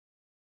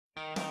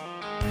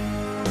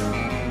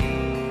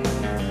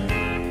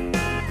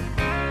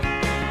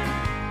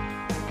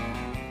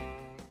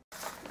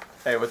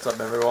Hey, what's up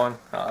everyone?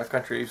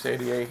 Country Reefs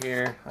 88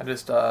 here.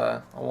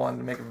 I wanted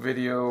to make a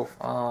video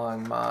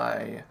on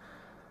my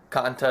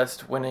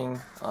contest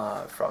winning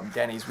from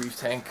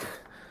Dannysreeftank.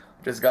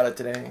 Just got it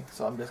today,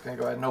 so I'm just gonna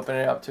go ahead and open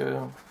it up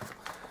to.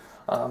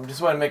 Just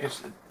want to make a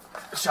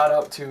shout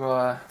out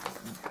to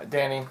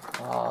Danny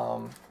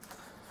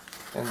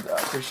and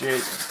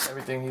appreciate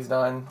everything he's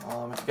done.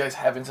 If you guys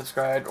haven't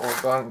subscribed or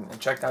gone and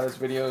checked out his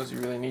videos, you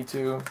really need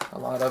to. A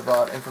lot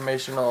of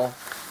informational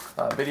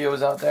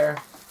videos out there.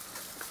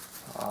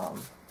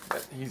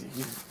 But he's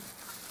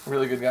a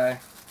really good guy.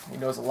 He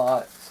knows a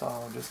lot,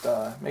 so just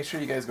make sure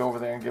you guys go over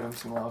there and give him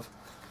some love.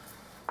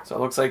 So it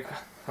looks like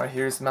right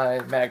here's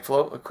my mag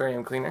float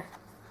aquarium cleaner.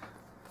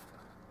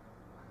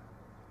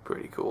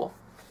 Pretty cool.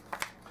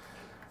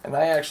 And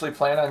I actually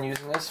plan on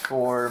using this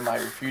for my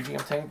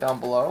refugium tank down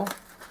below,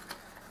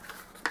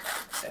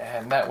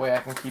 and that way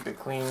I can keep it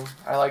clean.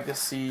 I like to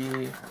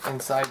see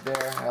inside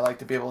there. I like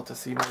to be able to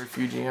see my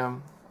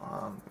refugium,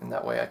 and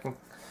that way I can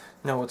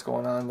know what's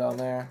going on down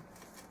there.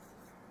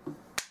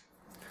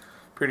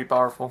 Pretty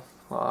powerful.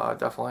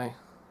 Definitely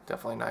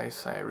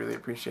nice. I really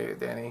appreciate it,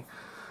 Danny.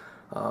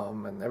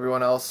 And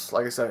everyone else,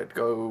 like I said,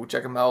 go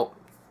check him out.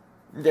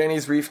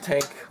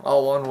 Dannysreeftank,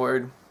 all one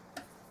word.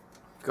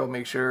 Go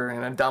make sure,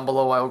 and then down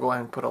below I will go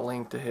ahead and put a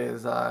link to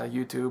his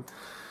YouTube,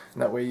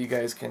 and that way you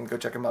guys can go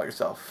check him out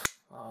yourself.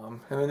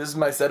 And then this is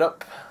my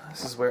setup.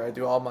 This is where I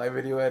do all my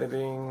video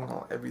editing,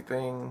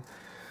 everything.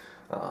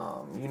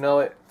 You know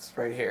it. It's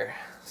right here.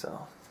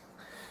 So,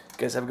 you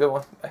guys have a good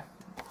one. Bye.